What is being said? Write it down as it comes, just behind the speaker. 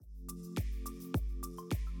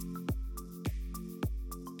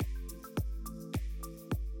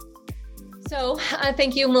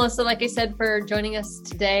Thank you, Melissa, like I said, for joining us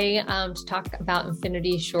today to talk about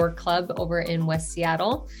Infinity Shore Club over in West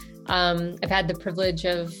Seattle. I've had the privilege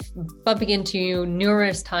of bumping into you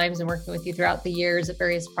numerous times and working with you throughout the years at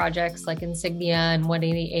various projects like Insignia and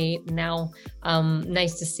 188. And now,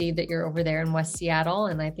 nice to see that you're over there in West Seattle,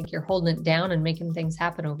 and I think you're holding it down and making things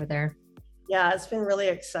happen over there. Yeah, it's been really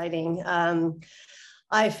exciting.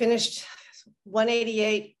 I finished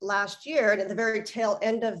 188 last year, and at the very tail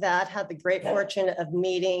end of that, had the great fortune of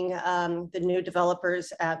meeting the new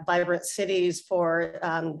developers at Vibrant Cities for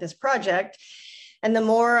this project. And the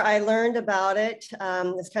more I learned about it,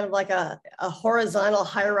 it's kind of like a horizontal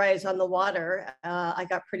high-rise on the water. I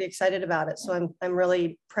got pretty excited about it. So I'm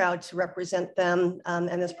really proud to represent them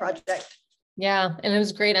and this project. Yeah, and it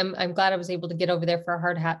was great. I'm glad I was able to get over there for a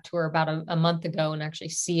hard hat tour about a month ago and actually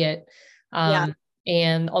see it. Yeah.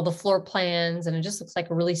 And all the floor plans, and it just looks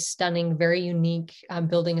like a really stunning, very unique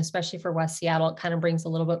building, especially for West Seattle. It kind of brings a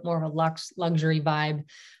little bit more of a luxury vibe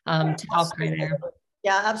to Alki there.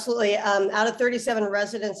 Yeah, absolutely. Out of 37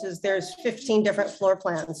 residences, there's 15 different floor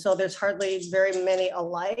plans. So there's hardly very many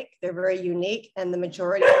alike. They're very unique. And the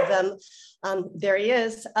majority of them, there he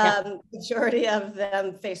is, majority of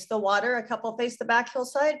them face the water. A couple face the back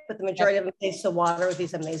hillside, but the majority of them face the water with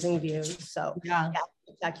these amazing views. So yeah,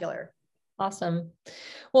 spectacular. Awesome.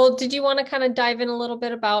 Well, did you want to kind of dive in a little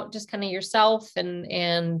bit about just kind of yourself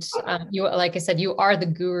and you, like I said, you are the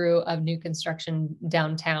guru of new construction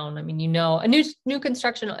downtown. I mean, you know, a new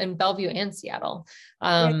construction in Bellevue and Seattle.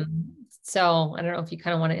 So I don't know if you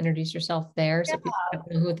kind of want to introduce yourself there so people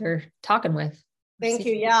know who they're talking with. Thank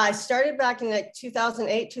you. Yeah, I started back in like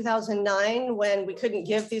 2008, 2009 when we couldn't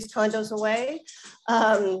give these condos away,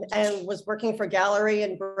 and was working for Gallery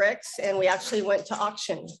and Bricks, and we actually went to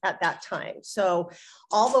auction at that time. So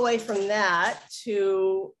all the way from that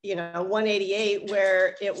to 188,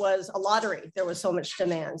 where it was a lottery, there was so much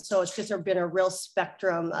demand. So it's just been a real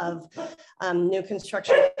spectrum of new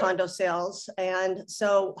construction condo sales, and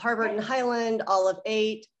so Harvard and Highland, all of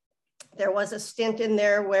 8. There was a stint in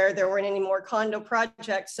there where there weren't any more condo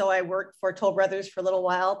projects. So I worked for Toll Brothers for a little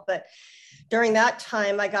while, but during that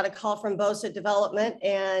time, I got a call from Bosa Development,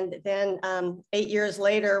 and then 8 years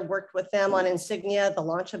later, worked with them on Insignia, the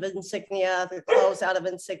launch of Insignia, the close out of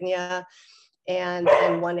Insignia, and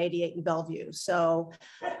 188 in Bellevue. So,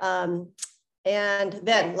 and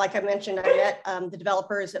then, like I mentioned, I met the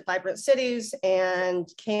developers at Vibrant Cities and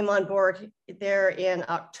came on board there in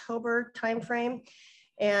October timeframe.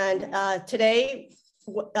 And today,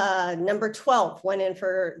 number 12 went in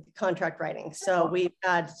for contract writing. So we've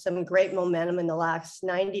had some great momentum in the last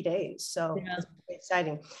 90 days. So it's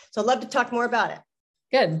exciting. So I'd love to talk more about it.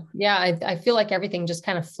 Good. Yeah, I feel like everything just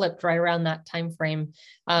kind of flipped right around that time frame.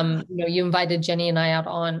 You invited Jenny and I out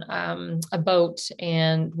on a boat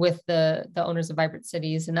and with the owners of Vibrant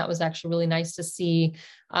Cities, and that was actually really nice to see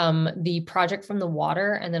the project from the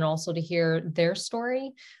water, and then also to hear their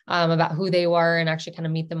story about who they were and actually kind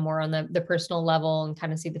of meet them more on the personal level and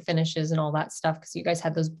kind of see the finishes and all that stuff, because you guys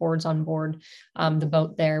had those boards on board the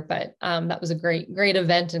boat there. But that was a great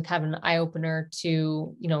event and kind of an eye opener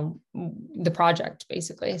to the project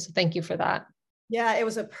basically. So thank you for that. Yeah, it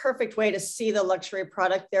was a perfect way to see the luxury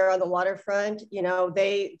product there on the waterfront.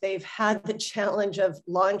 They've had the challenge of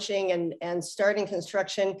launching and starting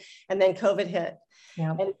construction, and then COVID hit.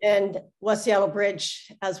 Yeah. And West Seattle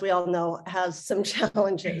Bridge, as we all know, has some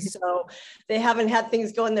challenges. So they haven't had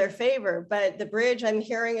things go in their favor, but the bridge, I'm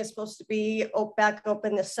hearing, is supposed to be back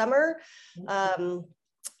open this summer.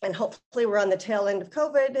 And hopefully we're on the tail end of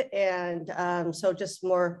COVID, and so just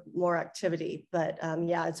more activity. But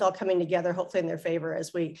yeah, it's all coming together, hopefully in their favor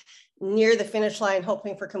as we near the finish line,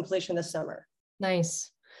 hoping for completion this summer.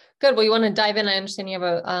 Nice. Good. Well, you want to dive in? I understand you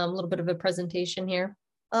have a little bit of a presentation here.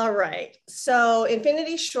 All right. So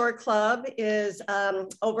Infinity Shore Club is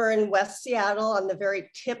over in West Seattle on the very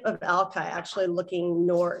tip of Alki, actually looking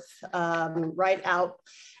north, right out.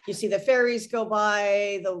 You see the ferries go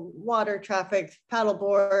by, the water traffic, paddle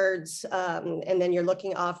boards, and then you're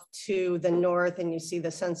looking off to the north and you see the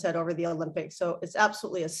sunset over the Olympics. So it's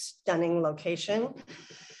absolutely a stunning location.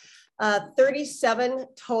 37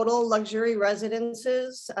 total luxury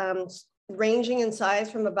residences, ranging in size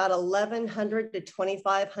from about 1,100 to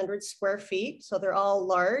 2,500 square feet. So they're all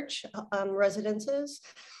large residences.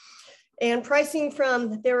 And pricing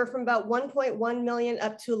they were from about 1.1 million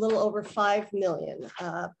up to a little over 5 million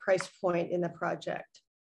price point in the project.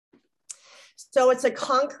 So it's a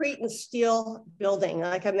concrete and steel building.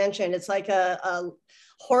 Like I mentioned, it's like a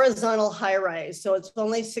horizontal high rise. So it's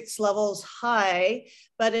only 6 levels high,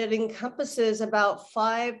 but it encompasses about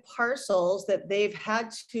 5 parcels that they've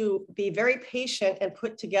had to be very patient and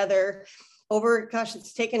put together gosh,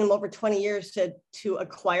 it's taken them over 20 years to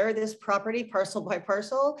acquire this property parcel by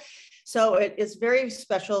parcel. So it is very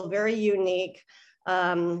special, very unique,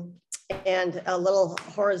 and a little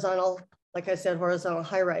horizontal, like I said, horizontal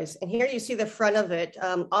high rise. And here you see the front of it.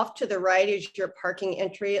 Off to the right is your parking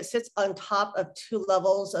entry. It sits on top of 2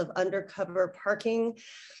 levels of undercover parking.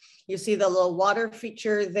 You see the little water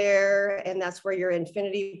feature there, and that's where your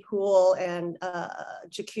infinity pool and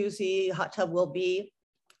jacuzzi, hot tub will be.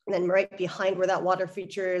 And then right behind where that water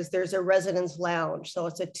feature is, there's a residence lounge. So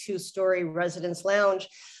it's a 2-story residence lounge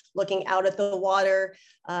looking out at the water,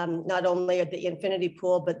 not only at the infinity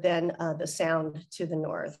pool, but then the sound to the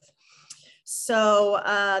north. So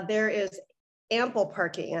there is ample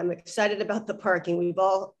parking. I'm excited about the parking. We've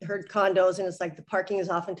all heard condos, and it's like the parking is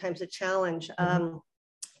oftentimes a challenge.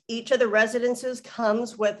 Each of the residences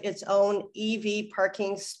comes with its own EV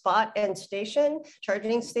parking spot and station,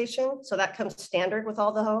 charging station. So that comes standard with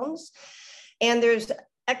all the homes. And there's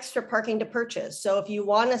extra parking to purchase. So if you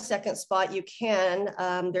want a second spot, you can.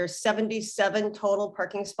 There's 77 total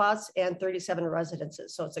parking spots and 37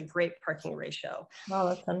 residences. So it's a great parking ratio.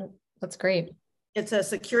 Wow, that's great. It's a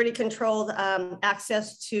security controlled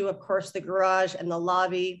access to, of course, the garage and the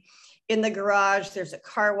lobby. In the garage, there's a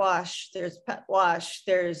car wash, there's pet wash,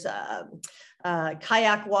 there's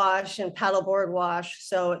kayak wash and paddleboard wash.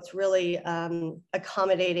 So it's really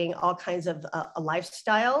accommodating all kinds of a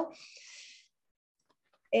lifestyle.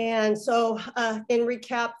 And so in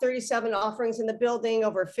recap, 37 offerings in the building,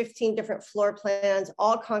 over 15 different floor plans,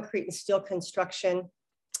 all concrete and steel construction,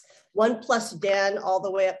 1+ den all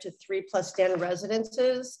the way up to 3+ den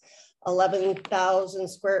residences. 11,000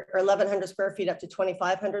 square or 1,100 square feet up to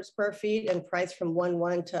 2,500 square feet, and price from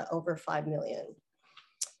 1.1 to over 5 million.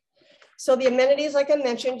 So the amenities, like I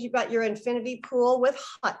mentioned, you've got your infinity pool with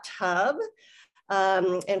hot tub.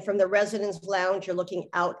 And from the residence lounge, you're looking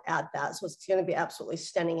out at that. So it's going to be absolutely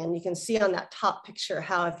stunning. And you can see on that top picture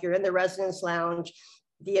how if you're in the residence lounge,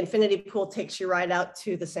 the infinity pool takes you right out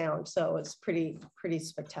to the sound. So it's pretty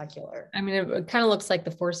spectacular. I mean, it kind of looks like the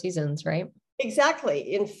Four Seasons, right?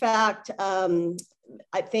 Exactly. In fact,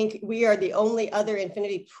 I think we are the only other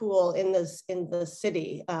infinity pool in the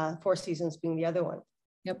city, Four Seasons being the other one.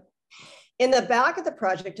 Yep. In the back of the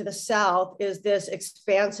project to the south is this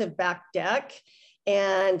expansive back deck,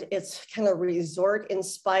 and it's kind of resort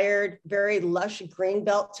inspired, very lush green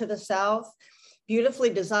belt to the south. Beautifully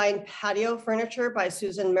designed patio furniture by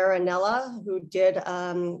Susan Marinella, who did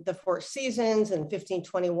the Four Seasons and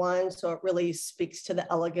 1521. So it really speaks to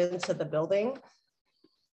the elegance of the building.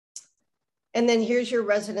 And then here's your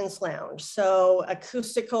residence lounge. So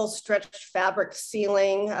acoustical stretched fabric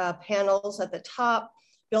ceiling panels at the top,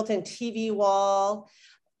 built-in TV wall,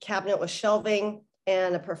 cabinet with shelving,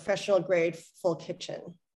 and a professional grade full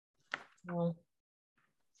kitchen. Wow.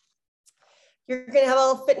 You're going to have a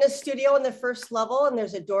little fitness studio on the first level, and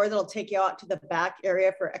there's a door that'll take you out to the back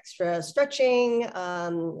area for extra stretching.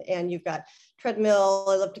 And you've got treadmill,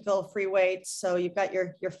 elliptical, free weights. So you've got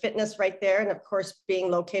your fitness right there. And of course, being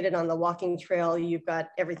located on the walking trail, you've got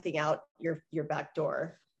everything out your back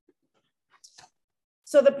door.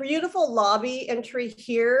 So the beautiful lobby entry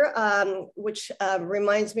here, which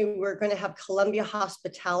reminds me, we're going to have Columbia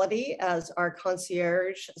Hospitality as our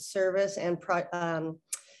concierge service and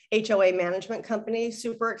HOA management company.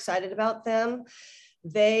 Super excited about them.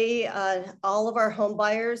 They, all of our home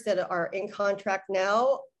buyers that are in contract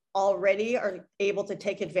now already are able to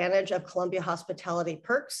take advantage of Columbia Hospitality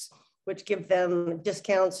perks, which give them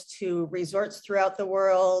discounts to resorts throughout the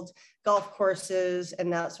world, golf courses,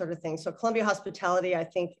 and that sort of thing. So Columbia Hospitality, I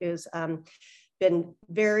think, is been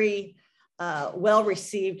very well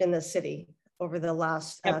received in the city over the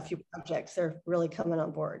last few projects. They're really coming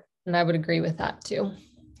on board. And I would agree with that too.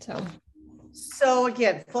 So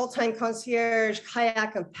again, full-time concierge,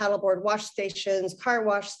 kayak and paddleboard wash stations, car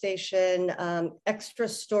wash station, extra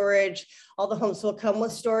storage. All the homes will come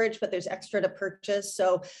with storage, but there's extra to purchase.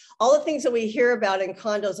 So all the things that we hear about in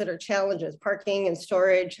condos that are challenges, parking and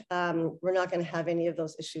storage, we're not going to have any of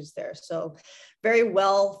those issues there. So very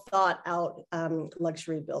well thought out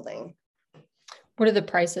luxury building. What are the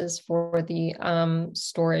prices for the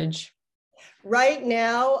storage? Right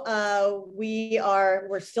now,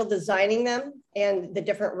 we're still designing them and the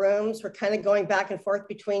different rooms. We're kind of going back and forth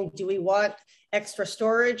between, do we want extra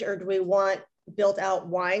storage or do we want built out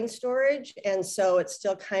wine storage? And so it's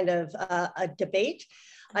still kind of a debate.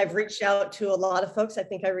 I've reached out to a lot of folks. I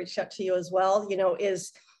think I reached out to you as well. You know,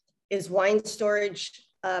 is wine storage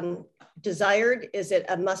desired? Is it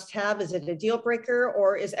a must-have? Is it a deal breaker,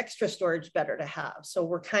 or is extra storage better to have? So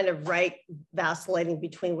we're kind of vacillating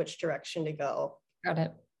between which direction to go. Got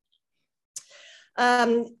it.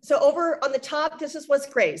 So over on the top, this is what's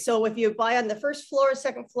great. So if you buy on the first floor,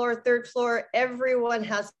 second floor, third floor, everyone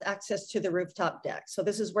has access to the rooftop deck. So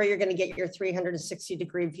this is where you're going to get your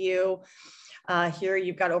 360-degree view. Here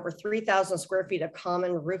you've got over 3,000 square feet of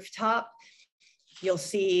common rooftop. You'll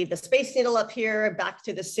see the Space Needle up here, back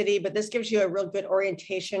to the city, but this gives you a real good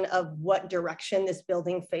orientation of what direction this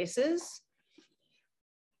building faces.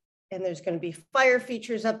 And there's going to be fire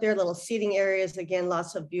features up there, little seating areas, again,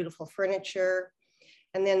 lots of beautiful furniture.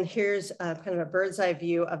 And then here's kind of a bird's eye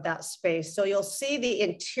view of that space. So you'll see the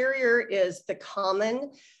interior is the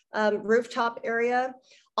common rooftop area.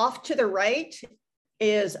 Off to the right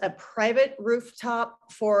is a private rooftop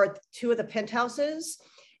for 2 of the penthouses.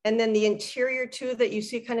 And then the interior 2 that you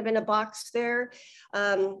see kind of in a box there.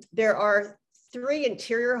 There are 3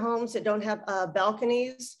 interior homes that don't have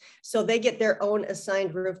balconies. So they get their own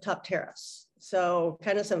assigned rooftop terrace. So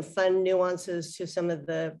kind of some fun nuances to some of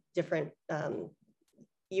the different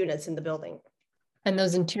units in the building. And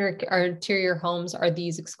those interior homes, are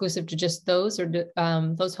these exclusive to just those, or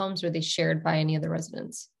those homes, or are they shared by any of the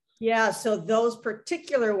residents? Yeah, so those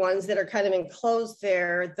particular ones that are kind of enclosed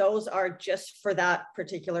there, those are just for that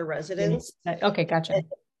particular residence. Okay, gotcha. And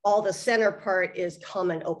all the center part is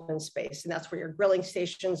common open space, and that's where your grilling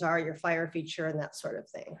stations are, your fire feature, and that sort of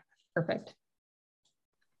thing. Perfect.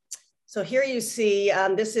 So here you see,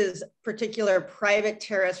 this is particular private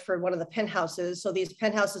terrace for one of the penthouses. So these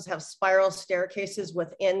penthouses have spiral staircases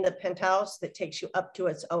within the penthouse that takes you up to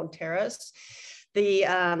its own terrace. The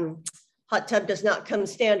hot tub does not come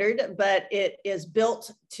standard, but it is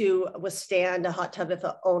built to withstand a hot tub if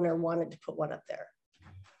an owner wanted to put one up there.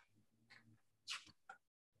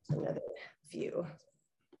 Another view.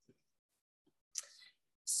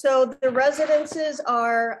 So the residences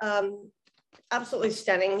are absolutely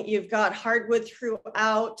stunning. You've got hardwood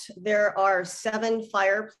throughout. There are 7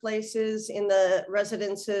 fireplaces in the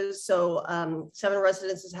residences. So 7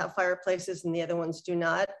 residences have fireplaces and the other ones do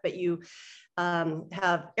not, but you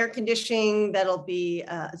have air conditioning that'll be,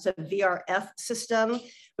 it's a VRF system,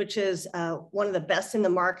 which is one of the best in the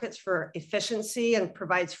markets for efficiency and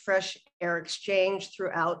provides fresh air exchange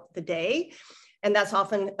throughout the day. And that's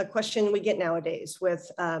often a question we get nowadays with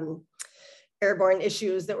airborne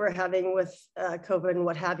issues that we're having with COVID and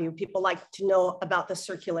what have you. People like to know about the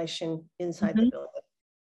circulation inside the building.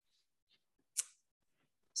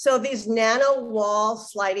 So these nano wall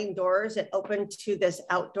sliding doors that open to this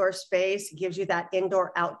outdoor space gives you that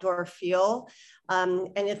indoor outdoor feel. And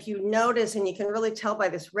if you notice, and you can really tell by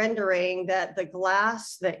this rendering, that the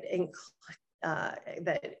glass that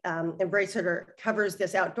embraces or covers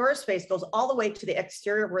this outdoor space goes all the way to the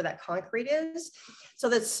exterior where that concrete is. So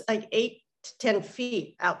that's like 8 to 10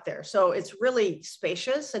 feet out there. So it's really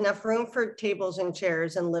spacious, enough room for tables and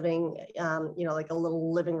chairs and living, you know, like a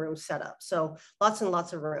little living room setup. So lots and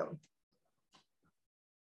lots of room.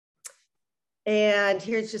 And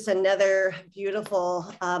here's just another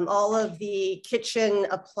beautiful, all of the kitchen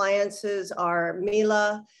appliances are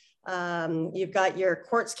Miele. You've got your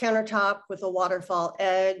quartz countertop with a waterfall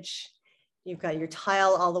edge. You've got your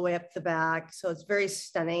tile all the way up the back. So it's very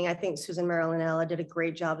stunning. I think Susan Marilynella did a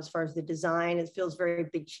great job as far as the design. It feels very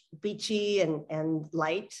beachy and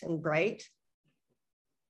light and bright.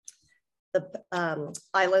 The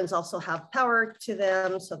islands also have power to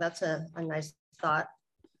them. So that's a nice thought.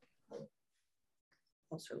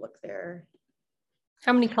 Closer look there.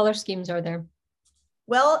 How many color schemes are there?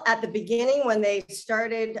 Well, at the beginning, when they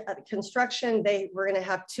started construction, they were going to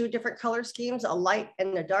have 2 different color schemes, a light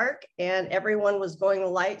and a dark, and everyone was going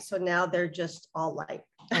light. So now they're just all light.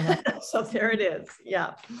 So there it is.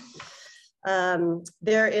 Yeah.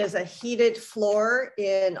 There is a heated floor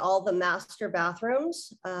in all the master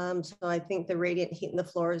bathrooms. So I think the radiant heat in the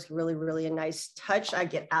floor is really, really a nice touch. I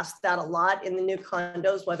get asked that a lot in the new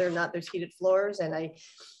condos, whether or not there's heated floors. And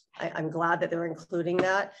I'm glad that they're including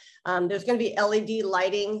that. There's going to be LED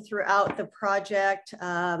lighting throughout the project,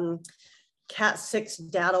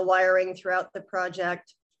 Cat6 data wiring throughout the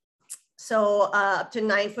project. So up to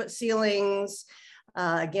 9-foot ceilings,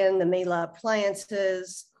 again, the Miele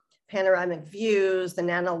appliances, panoramic views, the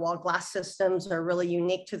nano wall glass systems are really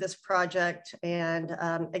unique to this project. And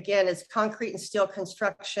again, it's concrete and steel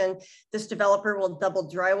construction. This developer will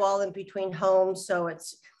double drywall in between homes. So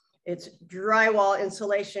it's drywall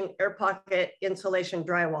insulation, air pocket insulation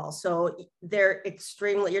drywall. So they're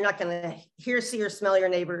extremely, you're not going to hear, see, or smell your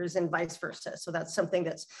neighbors and vice versa. So that's something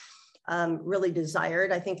that's really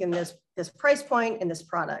desired, I think, in this price point in this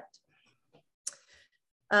product.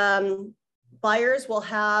 Buyers will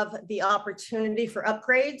have the opportunity for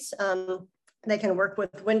upgrades. They can work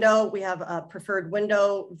with window. We have preferred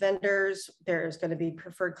window vendors. There's going to be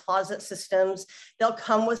preferred closet systems. They'll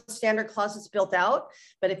come with standard closets built out,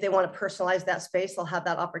 but if they want to personalize that space, they'll have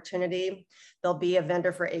that opportunity. There'll be a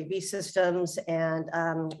vendor for AV systems. And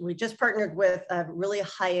we just partnered with a really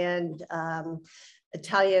high-end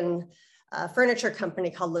Italian furniture company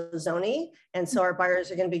called Lazzoni. And so our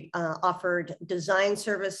buyers are going to be offered design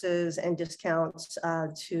services and discounts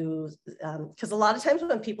because a lot of times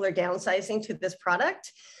when people are downsizing to this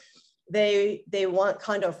product, they want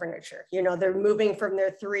condo furniture. You know, they're moving from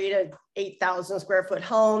their 3,000 to 8,000 square foot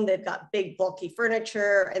home. They've got big bulky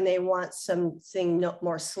furniture and they want something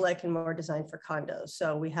more slick and more designed for condos.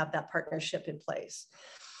 So we have that partnership in place.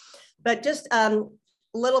 But just a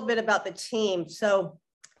little bit about the team. So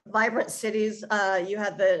Vibrant Cities, you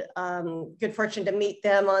had the good fortune to meet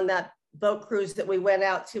them on that boat cruise that we went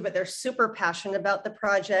out to, but they're super passionate about the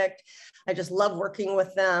project. I just love working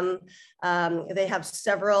with them. They have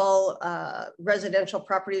several residential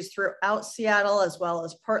properties throughout Seattle as well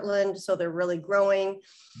as Portland, so they're really growing.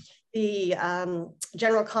 The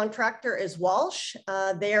general contractor is Walsh.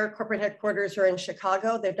 Their corporate headquarters are in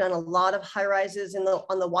Chicago. They've done a lot of high rises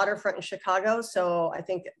on the waterfront in Chicago. So I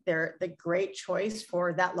think they're the great choice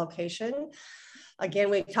for that location. Again,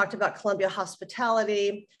 we talked about Columbia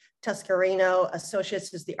Hospitality. Tuscarino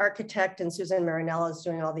Associates is the architect and Susan Marinella is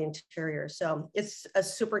doing all the interior. So it's a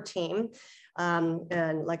super team.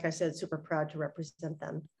 And like I said, super proud to represent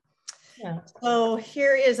them. Yeah. So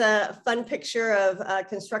here is a fun picture of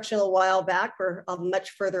construction a while back. We're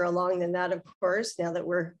much further along than that, of course, now that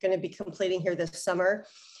we're going to be completing here this summer.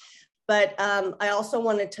 But I also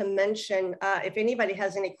wanted to mention, if anybody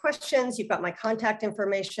has any questions, you've got my contact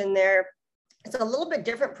information there. It's a little bit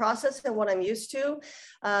different process than what I'm used to.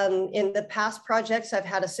 In the past projects, I've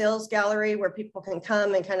had a sales gallery where people can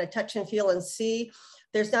come and kind of touch and feel and see.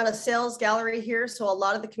 There's not a sales gallery here, so a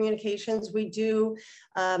lot of the communications we do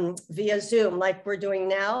via Zoom, like we're doing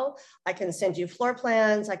now. I can send you floor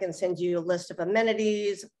plans, I can send you a list of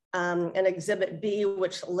amenities, an exhibit B,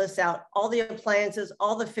 which lists out all the appliances,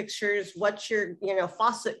 all the fixtures, what's your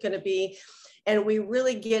faucet going to be. And we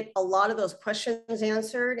really get a lot of those questions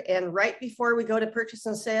answered. And right before we go to purchase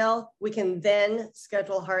and sale, we can then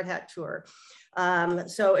schedule a hard hat tour.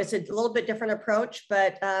 So it's a little bit different approach,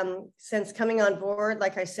 but since coming on board,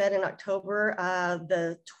 like I said, in October,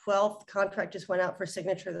 the 12th contract just went out for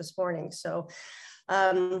signature this morning. So,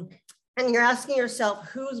 and you're asking yourself,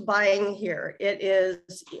 who's buying here? It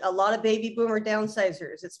is a lot of baby boomer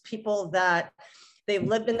downsizers. It's people that they've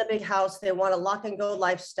lived in the big house. They want a lock and go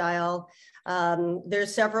lifestyle.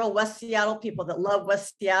 There's several West Seattle people that love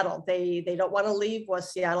West Seattle. They don't want to leave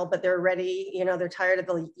West Seattle, but they're ready. They're tired of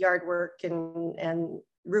the yard work and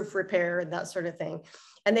roof repair and that sort of thing.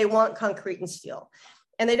 And they want concrete and steel.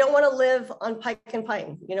 And they don't want to live on Pike and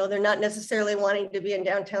Pine. They're not necessarily wanting to be in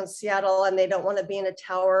downtown Seattle, and they don't want to be in a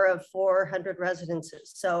tower of 400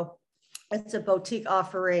 residences. So it's a boutique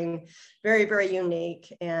offering, very, very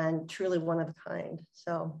unique and truly one of a kind.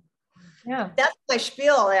 So yeah, that's my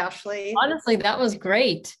spiel, Ashley. Honestly, that was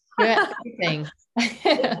great. Yeah, everything.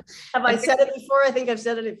 Have I said it before? I think I've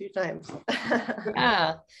said it a few times.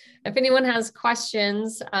 Yeah. If anyone has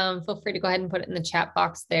questions, feel free to go ahead and put it in the chat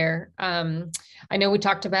box there. I know we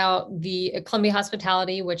talked about the Columbia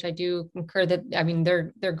Hospitality, which I do concur that,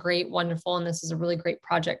 they're great, wonderful, and this is a really great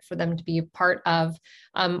project for them to be a part of.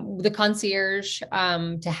 The concierge,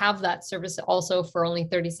 to have that service also for only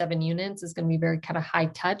 37 units is going to be very kind of high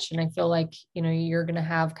touch. And I feel like, you're going to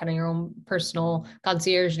have kind of your own personal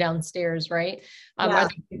concierge downstairs, right? Yeah. Are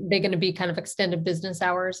they going to be kind of extended business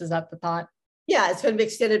hours? Is that the thought? Yeah, it's going to be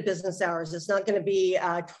extended business hours. It's not going to be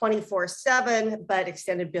 24/7, but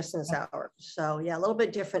extended business hours. So yeah, a little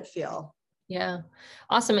bit different feel. Yeah,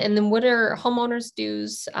 awesome. And then what are homeowners'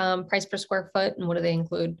 dues, price per square foot, and what do they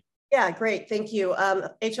include? Yeah, great. Thank you.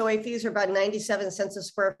 HOA fees are about 97 cents a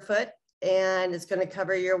square foot, and it's going to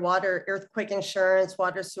cover your water, earthquake insurance,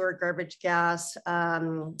 water, sewer, garbage, gas,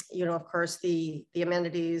 of course, the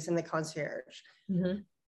amenities and the concierge.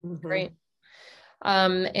 Mm-hmm. Mm-hmm. Great.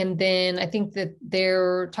 And then I think that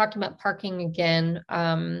they're talking about parking again.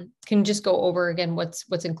 Can you just go over again what's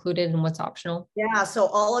included and what's optional? Yeah, so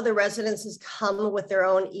all of the residences come with their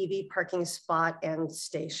own EV parking spot and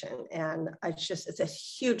station. And it's a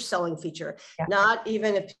huge selling feature. Yeah. Not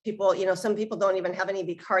even if people, some people don't even have an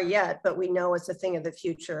EV car yet, but we know it's a thing of the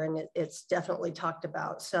future and it's definitely talked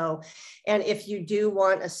about. So, and if you do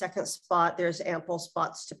want a second spot, there's ample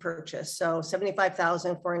spots to purchase. So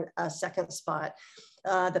 $75,000 for a second spot.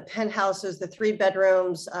 The penthouses, the 3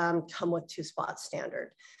 bedrooms come with 2 spots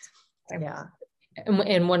standard. Yeah.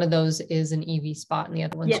 And one of those is an EV spot and the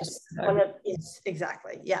other one's just. Yes,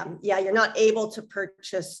 exactly. Yeah. Yeah. You're not able to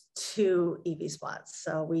purchase 2 EV spots.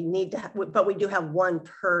 So we need to, but we do have 1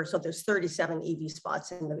 per, so there's 37 EV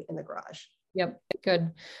spots in the garage. Yep.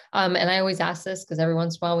 Good. And I always ask this because every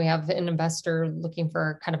once in a while we have an investor looking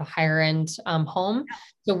for kind of a higher end home.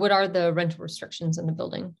 So what are the rental restrictions in the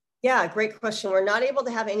building? Yeah, great question. We're not able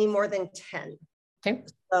to have any more than 10. Okay.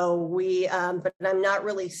 So we, but I'm not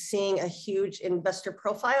really seeing a huge investor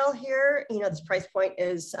profile here. You know, this price point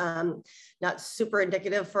is not super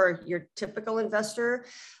indicative for your typical investor,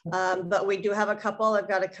 but we do have a couple. I've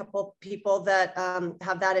got a couple people that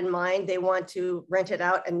have that in mind. They want to rent it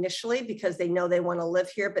out initially because they know they want to live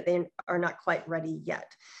here, but they are not quite ready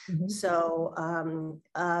yet. Mm-hmm. So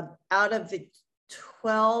out of the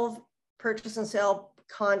 12 purchase and sale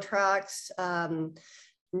contracts,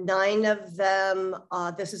 9 of them,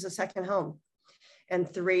 this is a second home, and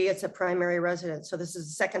 3, it's a primary residence. So this is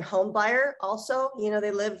a second home buyer also. You know,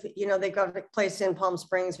 they live, you know, they've got a place in Palm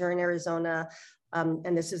Springs or in Arizona,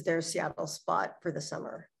 and this is their Seattle spot for the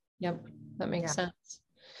summer. Yep, that makes sense.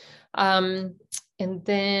 And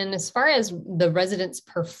then as far as the residents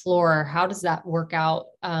per floor, how does that work out?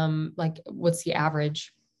 Like, what's the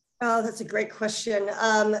average? Oh, that's a great question.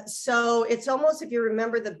 So it's almost, if you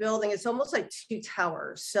remember the building, it's almost like 2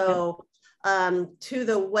 towers. So to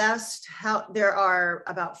the west, there are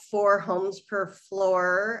about 4 homes per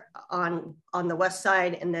floor on the west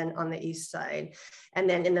side, and then on the east side. And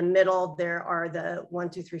then in the middle, there are the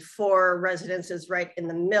 1, 2, 3, 4 residences right in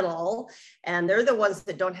the middle. And they're the ones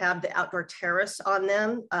that don't have the outdoor terrace on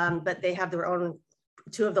them, but they have their own,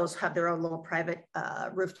 2 of those have their own little private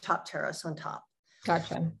rooftop terrace on top.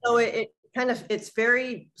 Gotcha. So it kind of, it's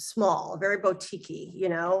very small, very boutique-y, you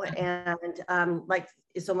know, and like,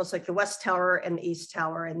 it's almost like the West Tower and the East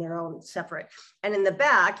Tower, and they're all separate. And in the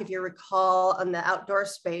back, if you recall, on the outdoor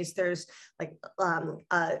space, there's like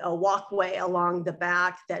a walkway along the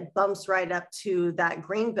back that bumps right up to that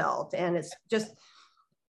green belt. And it's just,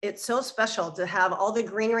 it's so special to have all the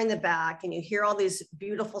greenery in the back, and you hear all these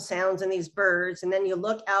beautiful sounds and these birds. And then you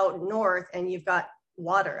look out north and you've got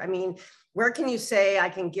water. I mean, where can you say, I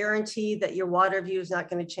can guarantee that your water view is not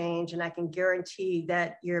going to change, and I can guarantee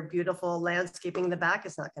that your beautiful landscaping in the back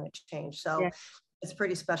is not going to change. So it's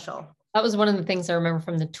pretty special. That was one of the things I remember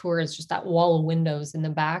from the tour, is just that wall of windows in the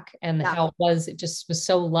back, and how it just was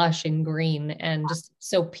so lush and green and just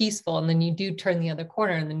so peaceful. And then you do turn the other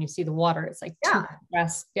corner and then you see the water. It's like too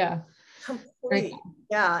compressed. Yeah. Complete.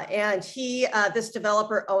 Yeah. And this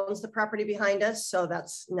developer owns the property behind us. So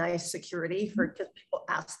that's nice security for, because people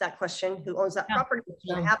ask that question, who owns that property?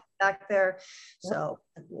 What happened back there? So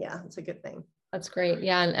yeah, it's a good thing. That's great.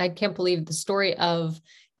 Yeah. And I can't believe the story of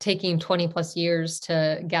taking 20 plus years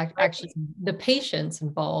to get actually the patience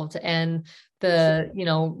involved, and the, you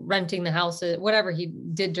know, renting the house, whatever they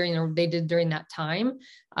did during that time.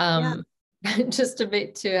 Just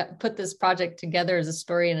to put this project together as a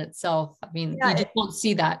story in itself. I mean, you just won't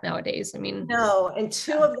see that nowadays. I mean, no. And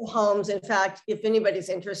 2 of the homes, in fact, if anybody's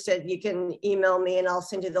interested, you can email me and I'll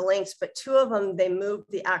send you the links, but 2 of them, they moved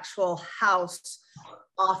the actual house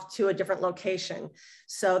off to a different location.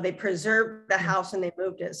 So they preserved the house and they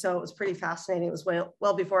moved it. So it was pretty fascinating. It was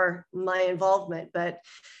well before my involvement, but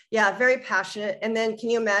yeah, very passionate. And then can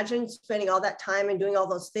you imagine spending all that time and doing all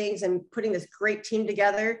those things and putting this great team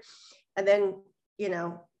together? And then, you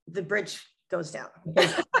know, the bridge goes down.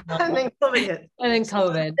 And then COVID hit. And then COVID. So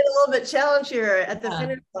a little bit challengier at the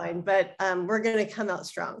finish line, but we're going to come out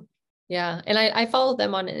strong. Yeah. And I follow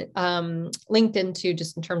them on LinkedIn too,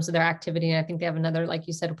 just in terms of their activity. And I think they have another, like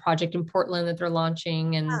you said, a project in Portland that they're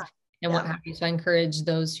launching and what have you. So I encourage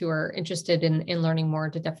those who are interested in learning more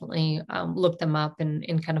to definitely look them up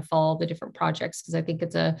and kind of follow the different projects, because I think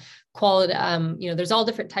it's a quality, you know, there's all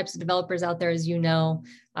different types of developers out there, as you know,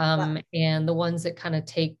 and the ones that kind of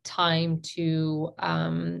take time to,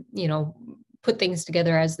 you know, put things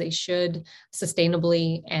together as they should,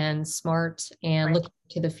 sustainably and smart, and look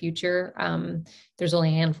to the future. There's only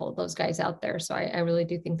a handful of those guys out there. So I really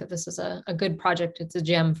do think that this is a good project. It's a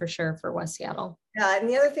gem for sure for West Seattle. Yeah, and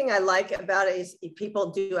the other thing I like about it is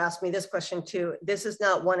people do ask me this question too. This is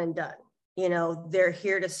not one and done. You know, they're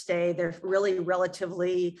here to stay. They're really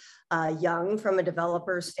relatively young from a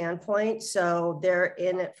developer standpoint. So they're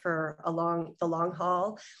in it for the long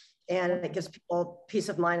haul. And it gives people peace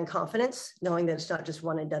of mind and confidence, knowing that it's not just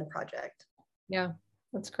one and done project. Yeah,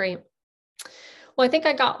 that's great. Well, I think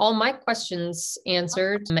I got all my questions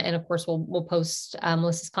answered. And of course, we'll post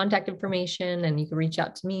Melissa's contact information, and you can reach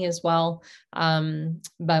out to me as well.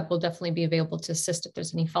 But we'll definitely be available to assist if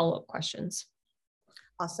there's any follow-up questions.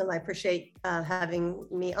 Awesome. I appreciate having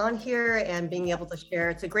me on here and being able to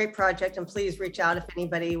share. It's a great project, and please reach out if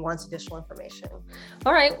anybody wants additional information.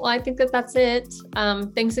 All right. Well, I think that's it.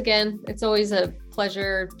 Thanks again. It's always a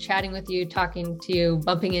pleasure chatting with you, talking to you,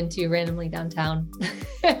 bumping into you randomly downtown.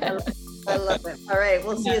 I love it. All right.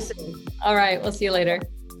 We'll see you soon. All right. We'll see you later.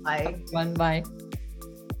 Bye. Bye.